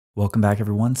Welcome back,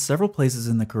 everyone. Several places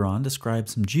in the Quran describe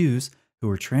some Jews who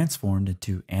were transformed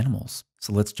into animals.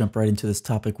 So let's jump right into this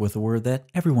topic with a word that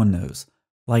everyone knows,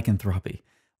 lycanthropy.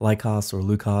 Lycos or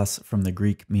lukos from the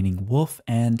Greek meaning wolf,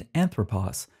 and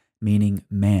anthropos meaning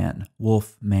man,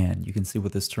 wolf, man. You can see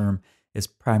what this term is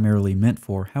primarily meant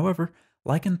for. However,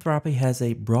 lycanthropy has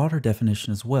a broader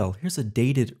definition as well. Here's a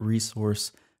dated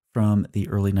resource from the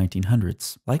early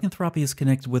 1900s. Lycanthropy is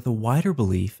connected with a wider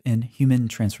belief in human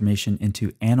transformation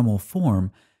into animal form,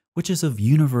 which is of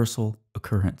universal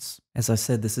occurrence. As I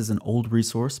said, this is an old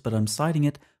resource, but I'm citing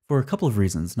it for a couple of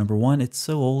reasons. Number one, it's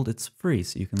so old, it's free,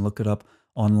 so you can look it up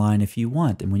online if you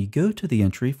want. And when you go to the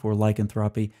entry for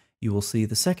lycanthropy, you will see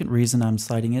the second reason I'm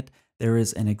citing it. There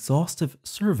is an exhaustive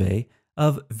survey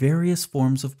of various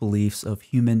forms of beliefs of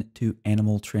human to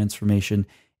animal transformation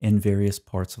in various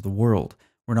parts of the world.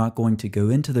 We're not going to go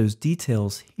into those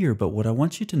details here, but what I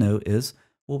want you to know is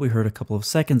what we heard a couple of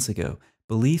seconds ago.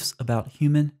 Beliefs about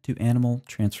human to animal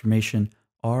transformation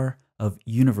are of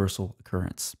universal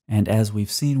occurrence. And as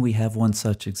we've seen, we have one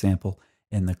such example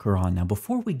in the Quran. Now,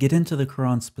 before we get into the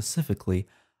Quran specifically,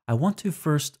 I want to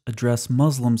first address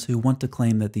Muslims who want to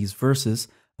claim that these verses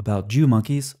about Jew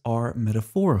monkeys are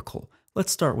metaphorical.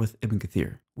 Let's start with Ibn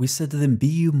Kathir. We said to them, "Be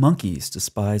you monkeys,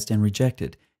 despised and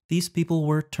rejected." These people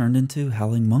were turned into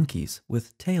howling monkeys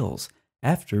with tails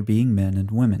after being men and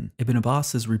women. Ibn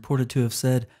Abbas is reported to have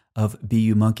said of "Be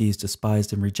you monkeys,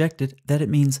 despised and rejected" that it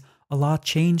means Allah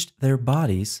changed their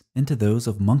bodies into those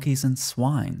of monkeys and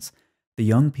swines. The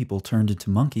young people turned into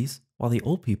monkeys, while the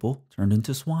old people turned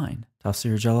into swine.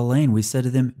 Tafsir Jalalain, we said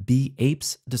to them, "Be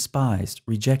apes, despised,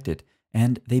 rejected,"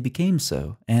 and they became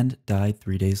so, and died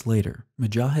 3 days later.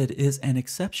 Mujahid is an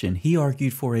exception. He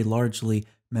argued for a largely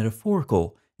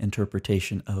metaphorical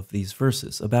interpretation of these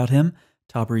verses. About him,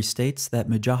 Tabari states that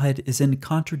Mujahid is in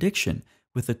contradiction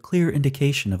with a clear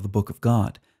indication of the Book of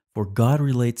God, for God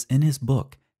relates in his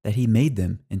book that he made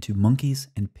them into monkeys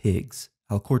and pigs.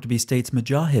 Al-Qurtubi states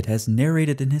Mujahid has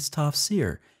narrated in his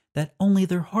tafsir that only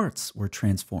their hearts were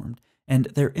transformed and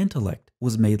their intellect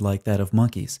was made like that of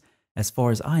monkeys. As far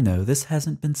as I know, this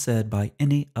hasn't been said by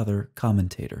any other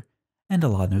commentator, and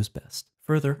Allah knows best.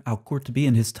 Further, Al-Qurtubi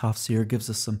in his tafsir gives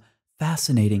us some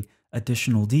fascinating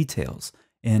additional details.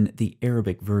 In the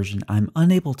Arabic version, I'm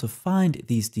unable to find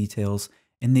these details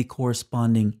in the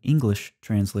corresponding English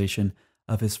translation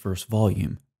of his first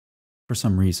volume. For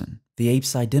some reason, the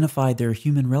apes identified their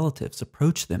human relatives,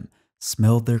 approached them,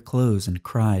 smelled their clothes, and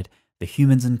cried. The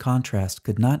humans, in contrast,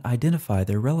 could not identify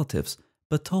their relatives,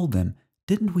 but told them,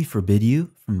 "Didn't we forbid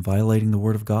you from violating the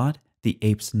word of God?" The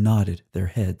apes nodded their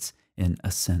heads in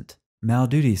assent.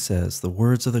 Maududi says the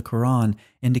words of the Quran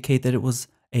indicate that it was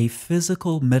a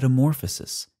physical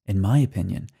metamorphosis. In my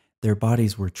opinion, their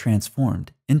bodies were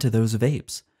transformed into those of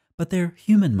apes, but their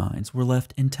human minds were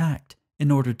left intact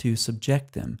in order to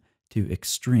subject them to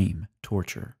extreme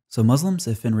torture. So Muslims,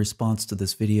 if in response to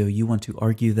this video you want to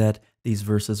argue that these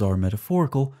verses are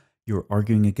metaphorical, you're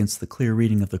arguing against the clear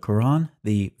reading of the Quran,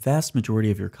 the vast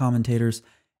majority of your commentators,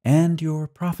 and your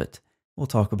prophet. We'll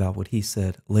talk about what he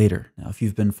said later. Now, if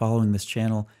you've been following this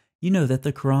channel, you know that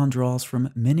the Quran draws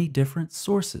from many different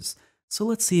sources. So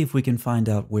let's see if we can find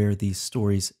out where these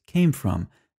stories came from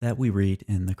that we read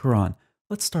in the Quran.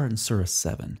 Let's start in Surah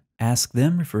 7. Ask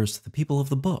them refers to the people of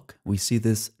the book. We see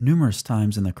this numerous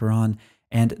times in the Quran,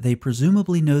 and they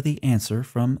presumably know the answer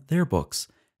from their books.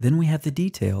 Then we have the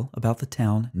detail about the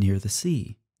town near the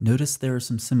sea. Notice there are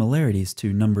some similarities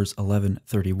to Numbers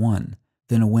 11:31.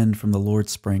 Then a wind from the Lord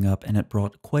sprang up, and it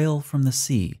brought quail from the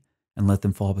sea, and let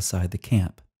them fall beside the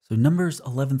camp. So Numbers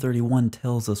 11:31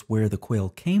 tells us where the quail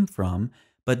came from,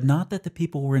 but not that the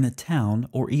people were in a town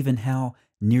or even how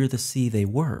near the sea they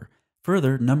were.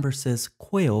 Further, Numbers says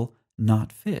quail,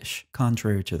 not fish,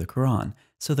 contrary to the Quran.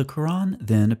 So the Quran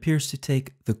then appears to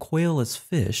take the quail as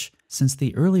fish, since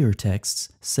the earlier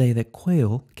texts say that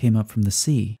quail came up from the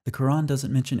sea. The Quran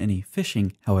doesn't mention any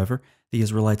fishing, however. The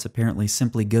Israelites apparently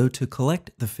simply go to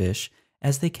collect the fish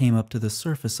as they came up to the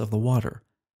surface of the water.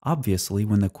 Obviously,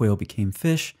 when the quail became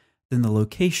fish, then the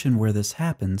location where this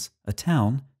happens, a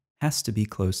town, has to be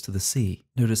close to the sea.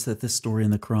 Notice that this story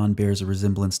in the Quran bears a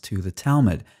resemblance to the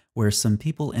Talmud, where some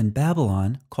people in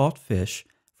Babylon caught fish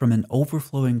from an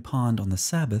overflowing pond on the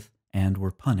Sabbath and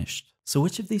were punished. So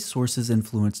which of these sources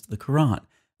influenced the Quran?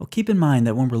 Well, keep in mind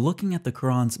that when we're looking at the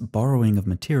Quran's borrowing of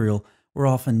material, we're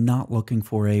often not looking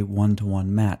for a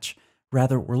one-to-one match.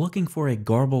 Rather, we're looking for a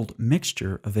garbled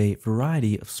mixture of a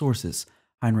variety of sources.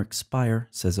 Heinrich Speyer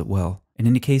says it well. In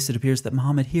any case, it appears that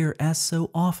Muhammad here, as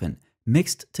so often,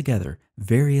 mixed together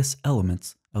various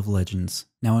elements of legends.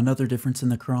 Now, another difference in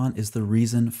the Quran is the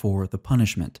reason for the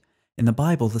punishment. In the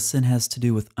Bible, the sin has to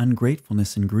do with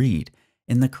ungratefulness and greed.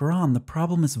 In the Quran, the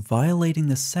problem is violating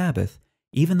the Sabbath,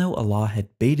 even though Allah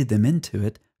had baited them into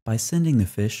it by sending the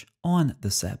fish on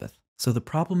the Sabbath. So the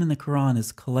problem in the Quran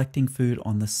is collecting food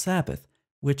on the Sabbath,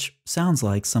 which sounds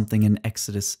like something in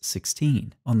Exodus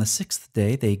 16. On the sixth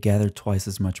day, they gathered twice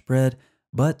as much bread,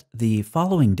 but the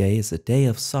following day is a day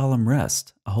of solemn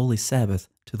rest, a holy Sabbath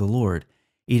to the Lord.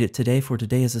 Eat it today, for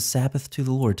today is a Sabbath to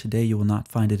the Lord. Today you will not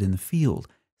find it in the field.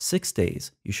 6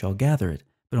 days you shall gather it,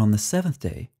 but on the seventh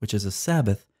day, which is a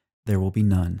Sabbath, there will be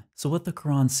none. So what the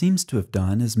Quran seems to have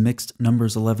done is mixed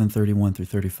Numbers 11:31 through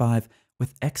 35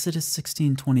 with Exodus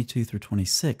 16:22 through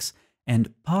 26,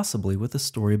 and possibly with a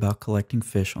story about collecting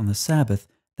fish on the Sabbath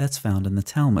that's found in the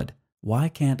Talmud. Why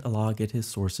can't Allah get his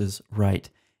sources right?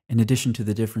 In addition to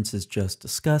the differences just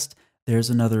discussed, there's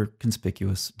another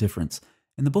conspicuous difference.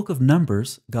 In the book of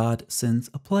Numbers, God sends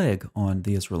a plague on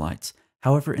the Israelites.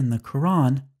 However, in the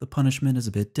Quran, the punishment is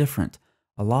a bit different.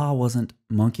 Allah wasn't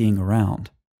monkeying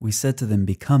around. We said to them,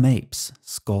 become apes,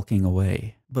 skulking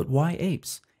away. But why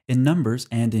apes? In Numbers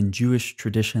and in Jewish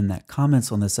tradition that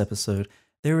comments on this episode,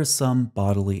 there is some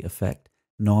bodily effect,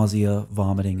 nausea,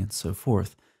 vomiting, and so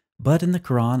forth. But in the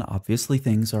Quran, obviously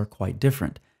things are quite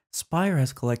different. Spire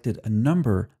has collected a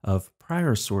number of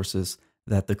prior sources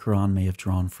that the Quran may have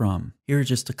drawn from. Here are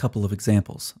just a couple of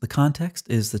examples. The context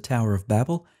is the Tower of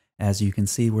Babel, as you can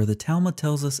see, where the Talmud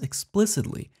tells us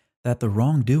explicitly that the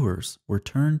wrongdoers were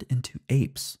turned into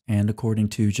apes. And according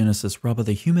to Genesis Rabbah,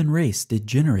 the human race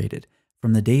degenerated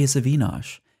from the days of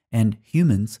Enosh, and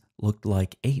humans looked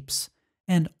like apes.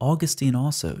 And Augustine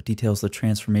also details the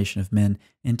transformation of men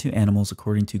into animals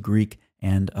according to Greek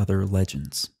and other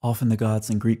legends. Often the gods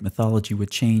in Greek mythology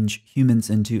would change humans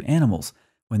into animals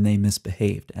when they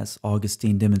misbehaved. As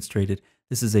Augustine demonstrated,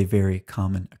 this is a very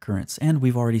common occurrence. And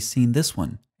we've already seen this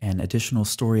one, an additional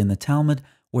story in the Talmud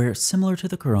where, similar to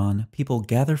the Quran, people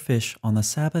gather fish on the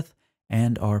Sabbath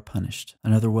and are punished.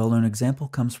 Another well-known example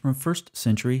comes from a 1st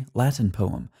century Latin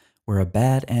poem where a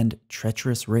bad and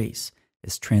treacherous race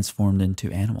is transformed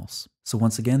into animals. So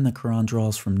once again, the Quran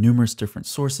draws from numerous different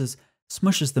sources,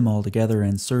 smushes them all together,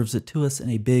 and serves it to us in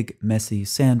a big, messy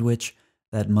sandwich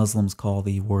that Muslims call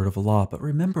the Word of Allah. But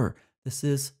remember, this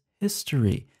is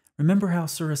history. Remember how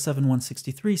Surah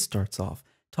 7:163 starts off,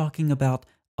 talking about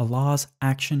Allah's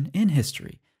action in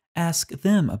history. Ask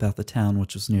them about the town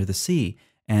which was near the sea,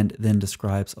 and then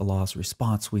describes Allah's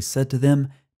response. We said to them,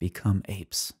 become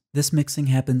apes. This mixing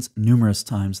happens numerous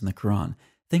times in the Quran.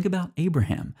 Think about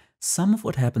Abraham. Some of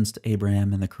what happens to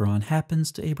Abraham in the Quran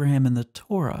happens to Abraham in the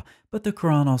Torah, but the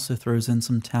Quran also throws in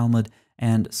some Talmud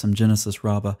and some Genesis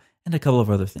Rabbah and a couple of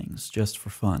other things just for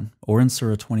fun. Or in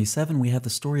Surah 27, we have the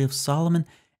story of Solomon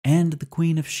and the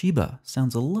Queen of Sheba.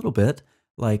 Sounds a little bit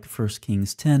like 1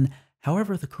 Kings 10.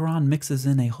 However, the Quran mixes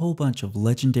in a whole bunch of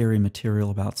legendary material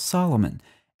about Solomon.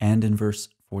 And in verse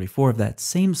 44 of that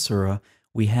same surah,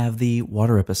 we have the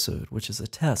water episode, which is a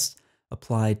test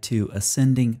applied to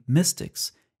ascending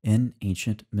mystics in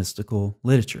ancient mystical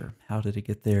literature. How did it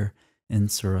get there in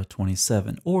Surah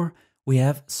 27? Or we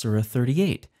have Surah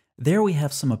 38. There we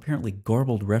have some apparently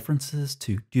garbled references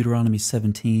to Deuteronomy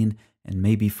 17 and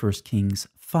maybe 1 Kings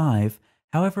 5.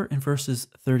 However, in verses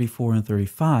 34 and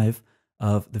 35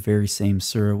 of the very same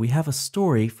surah, we have a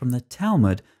story from the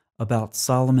Talmud about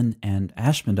Solomon and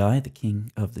Ashmedai, the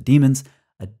king of the demons,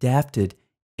 adapted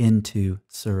into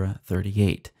Surah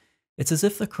 38. It's as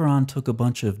if the Quran took a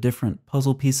bunch of different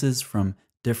puzzle pieces from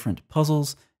different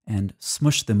puzzles and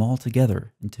smushed them all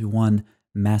together into one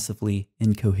massively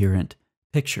incoherent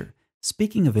picture.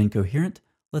 Speaking of incoherent,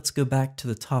 let's go back to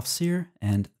the Tafsir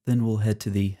and then we'll head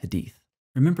to the Hadith.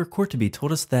 Remember, Qurtubi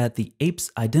told us that the apes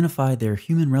identified their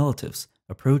human relatives,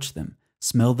 approached them,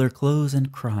 smelled their clothes,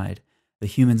 and cried. The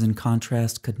humans, in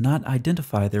contrast, could not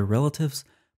identify their relatives,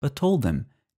 but told them,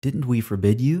 "Didn't we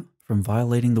forbid you from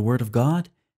violating the word of God?"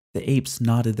 The apes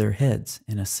nodded their heads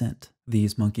in assent.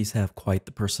 These monkeys have quite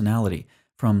the personality.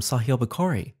 From Sahih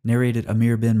al-Bukhari, narrated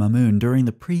Amir bin Mamun, during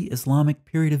the pre-Islamic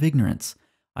period of ignorance,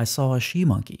 I saw a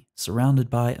she-monkey surrounded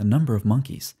by a number of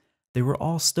monkeys. They were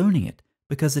all stoning it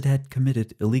because it had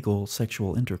committed illegal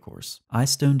sexual intercourse. I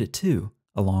stoned it too,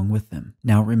 along with them.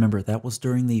 Now remember, that was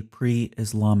during the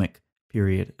pre-Islamic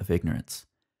period of ignorance.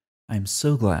 I am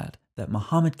so glad that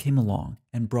Muhammad came along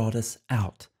and brought us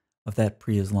out of that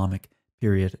pre-Islamic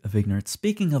period of ignorance.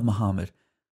 Speaking of Muhammad,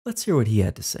 let's hear what he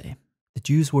had to say. The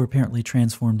Jews were apparently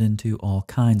transformed into all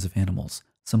kinds of animals.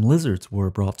 Some lizards were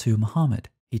brought to Muhammad.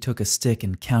 He took a stick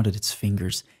and counted its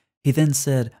fingers. He then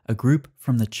said, a group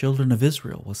from the children of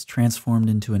Israel was transformed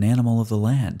into an animal of the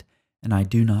land, and I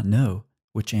do not know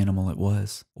which animal it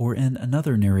was. Or in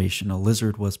another narration, a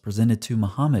lizard was presented to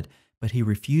Muhammad, but he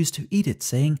refused to eat it,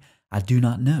 saying, I do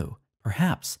not know.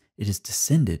 Perhaps it is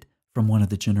descended from one of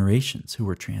the generations who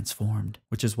were transformed,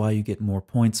 which is why you get more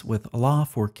points with Allah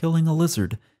for killing a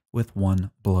lizard with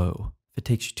one blow. If it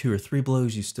takes you 2 or 3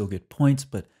 blows, you still get points,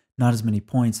 but not as many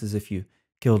points as if you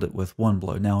killed it with one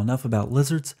blow. Now, enough about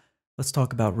lizards. Let's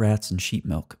talk about rats and sheep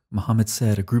milk. Muhammad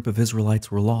said a group of Israelites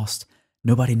were lost.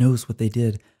 Nobody knows what they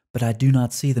did, but I do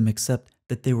not see them except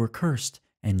that they were cursed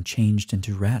and changed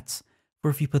into rats. For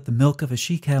if you put the milk of a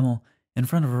she-camel in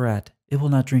front of a rat, it will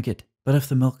not drink it. But if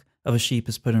the milk of a sheep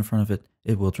is put in front of it,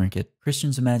 it will drink it.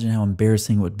 Christians imagine how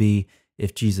embarrassing it would be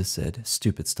if Jesus said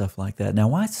stupid stuff like that. Now,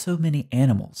 why so many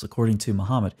animals? According to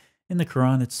Muhammad, in the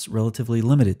Quran, it's relatively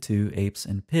limited to apes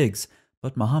and pigs.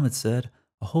 But Muhammad said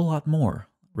a whole lot more,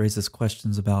 raises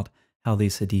questions about how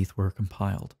these hadith were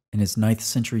compiled. In his 9th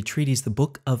century treatise, the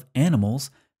Book of Animals,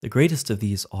 the greatest of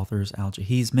these authors,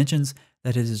 Al-Jahiz, mentions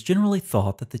that it is generally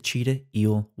thought that the cheetah,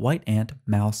 eel, white ant,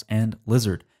 mouse, and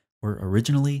lizard were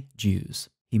originally Jews.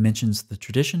 He mentions the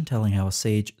tradition telling how a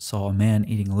sage saw a man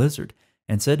eating a lizard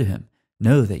and said to him,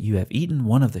 know that you have eaten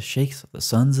one of the sheikhs of the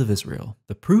sons of Israel.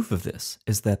 The proof of this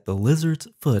is that the lizard's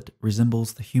foot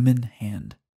resembles the human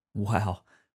hand. Wow.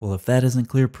 Well, if that isn't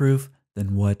clear proof,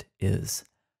 then what is?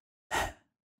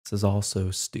 This is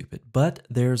also stupid. But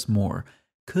there's more.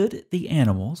 Could the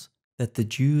animals that the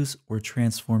Jews were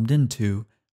transformed into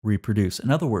reproduce? In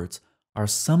other words, are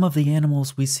some of the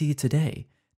animals we see today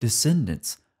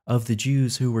descendants of the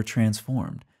Jews who were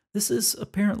transformed? This is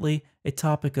apparently a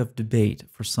topic of debate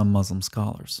for some Muslim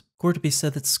scholars. Qurtubi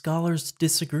said that scholars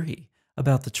disagree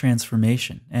about the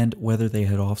transformation and whether they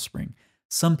had offspring.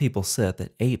 Some people said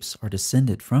that apes are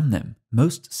descended from them.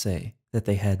 Most say that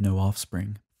they had no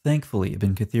offspring. Thankfully,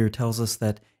 Ibn Kathir tells us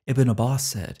that Ibn Abbas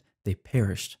said they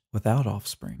perished without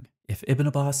offspring. If Ibn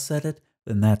Abbas said it,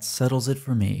 then that settles it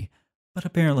for me, but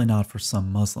apparently not for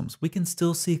some Muslims. We can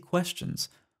still see questions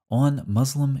on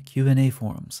Muslim Q&A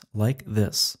forums like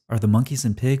this. Are the monkeys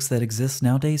and pigs that exist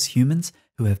nowadays humans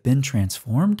who have been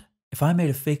transformed? If I made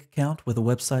a fake account with a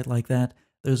website like that,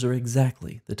 those are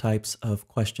exactly the types of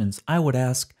questions I would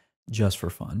ask just for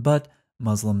fun. But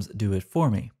Muslims do it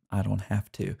for me. I don't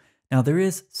have to. Now, there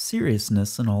is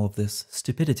seriousness in all of this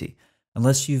stupidity.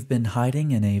 Unless you've been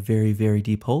hiding in a very, very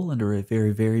deep hole under a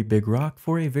very, very big rock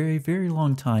for a very, very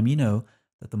long time, you know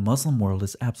that the Muslim world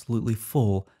is absolutely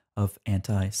full of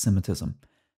anti-Semitism.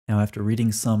 Now, after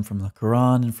reading some from the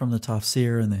Quran and from the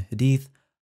Tafsir and the Hadith,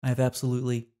 I have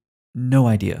absolutely no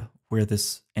idea where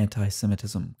this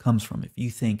anti-Semitism comes from. If you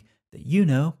think that you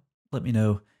know, let me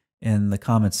know in the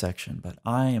comments section. But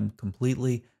I am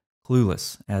completely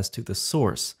clueless as to the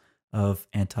source of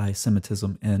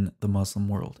anti-Semitism in the Muslim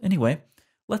world. Anyway,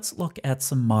 let's look at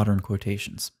some modern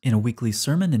quotations. In a weekly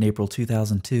sermon in April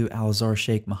 2002, Al-Azhar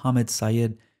Sheikh Mohammed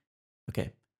Syed,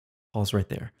 okay, pause right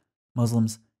there.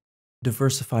 Muslims,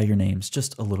 diversify your names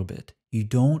just a little bit. You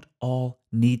don't all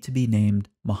need to be named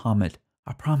Muhammad.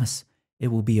 I promise it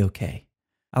will be okay.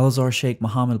 Al-Azhar Sheikh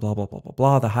Mohammed blah blah blah blah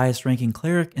blah, the highest ranking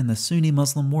cleric in the Sunni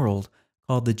Muslim world,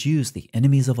 called the Jews the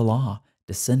enemies of Allah,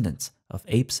 descendants of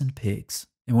apes and pigs.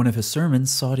 In one of his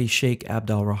sermons, Saudi Sheikh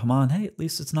Abdul Rahman, hey, at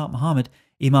least it's not Muhammad,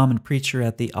 imam and preacher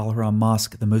at the Al-Haram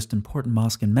Mosque, the most important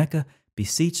mosque in Mecca,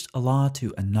 beseeched Allah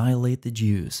to annihilate the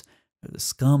Jews. They're the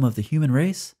scum of the human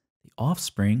race, the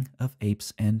offspring of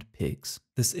apes and pigs.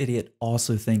 This idiot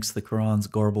also thinks the Quran's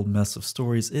garbled mess of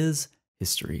stories is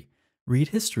history. Read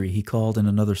history, he called in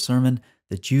another sermon.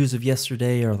 The Jews of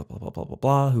yesterday are the blah, blah, blah, blah,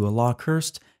 blah, who Allah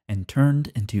cursed and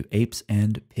turned into apes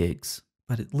and pigs.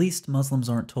 But at least Muslims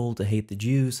aren't told to hate the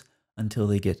Jews until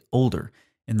they get older.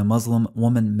 In the Muslim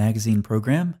Woman magazine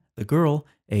program, the girl,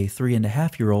 a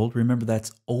 3.5-year-old, remember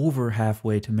that's over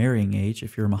halfway to marrying age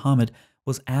if you're Muhammad,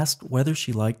 was asked whether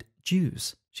she liked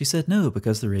Jews. She said no,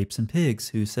 because they're apes and pigs.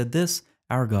 Who said this?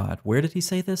 Our God. Where did he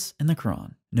say this? In the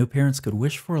Quran. No parents could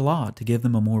wish for Allah to give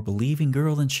them a more believing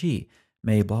girl than she.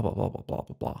 May blah blah blah blah blah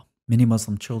blah blah. Many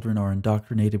Muslim children are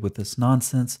indoctrinated with this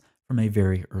nonsense from a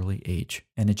very early age.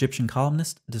 An Egyptian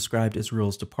columnist described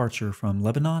Israel's departure from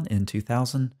Lebanon in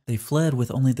 2000. They fled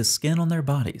with only the skin on their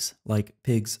bodies, like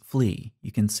pigs flee.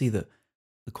 You can see the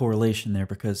correlation there,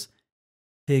 because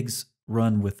pigs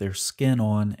run with their skin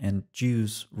on and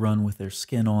Jews run with their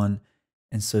skin on,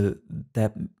 and so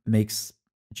that makes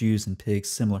Jews and pigs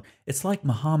similar. It's like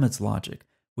Muhammad's logic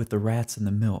with the rats and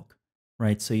the milk,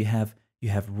 right? So you have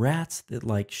rats that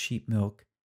like sheep milk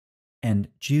and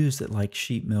Jews that like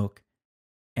sheep milk,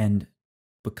 and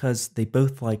because they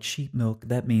both like sheep milk,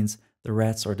 that means the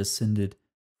rats are descended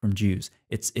from Jews.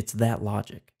 It's that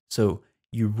logic. So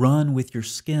you run with your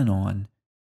skin on,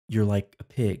 you're like a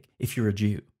pig if you're a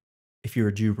Jew. If you're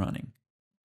a Jew running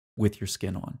with your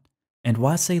skin on. And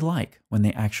why say like when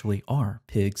they actually are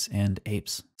pigs and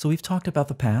apes? So we've talked about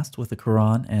the past with the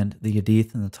Quran and the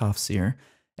Hadith and the Tafsir,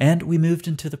 and we moved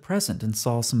into the present and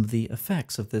saw some of the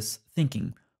effects of this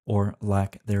thinking, or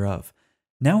lack thereof.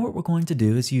 Now what we're going to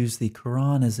do is use the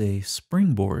Quran as a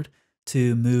springboard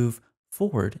to move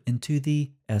forward into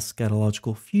the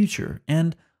eschatological future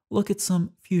and look at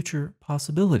some future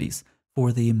possibilities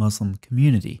for the Muslim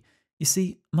community. You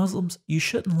see, Muslims, you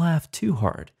shouldn't laugh too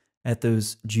hard at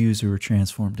those Jews who were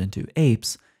transformed into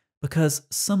apes, because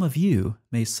some of you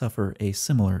may suffer a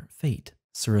similar fate.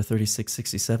 Surah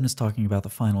 36:67 is talking about the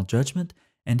final judgment,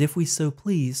 and if we so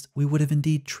pleased, we would have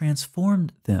indeed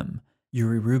transformed them.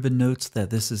 Uri Rubin notes that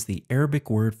this is the Arabic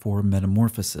word for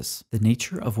metamorphosis. The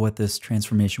nature of what this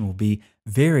transformation will be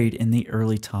varied in the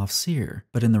early Tafsir,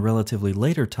 but in the relatively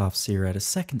later Tafsir at a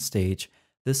second stage,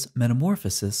 this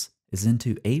metamorphosis is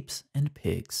into apes and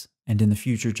pigs. And in the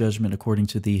future judgment, according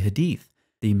to the Hadith,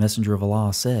 the Messenger of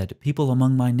Allah said, "People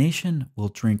among my nation will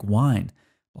drink wine,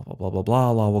 blah, blah, blah, blah, blah.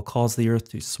 Allah will cause the earth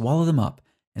to swallow them up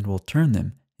and will turn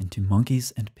them into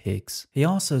monkeys and pigs." He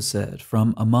also said,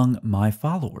 "From among my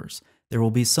followers, there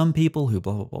will be some people who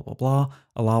blah, blah, blah, blah, blah.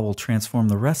 Allah will transform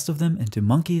the rest of them into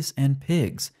monkeys and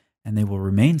pigs, and they will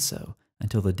remain so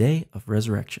until the day of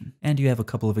resurrection." And you have a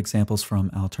couple of examples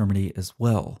from Al-Tirmidhi as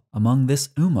well. Among this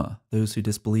ummah, those who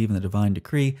disbelieve in the divine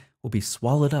decree will be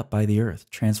swallowed up by the earth,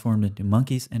 transformed into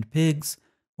monkeys and pigs,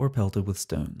 or pelted with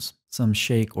stones. Some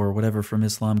sheikh or whatever from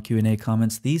Islam Q&A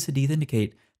comments, these hadith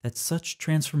indicate that such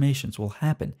transformations will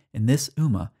happen in this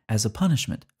ummah as a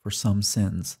punishment for some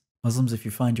sins. Muslims, if you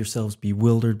find yourselves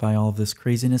bewildered by all of this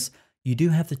craziness, you do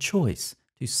have the choice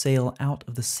to sail out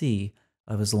of the sea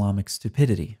of Islamic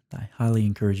stupidity. I highly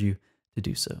encourage you to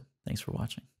do so. Thanks for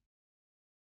watching.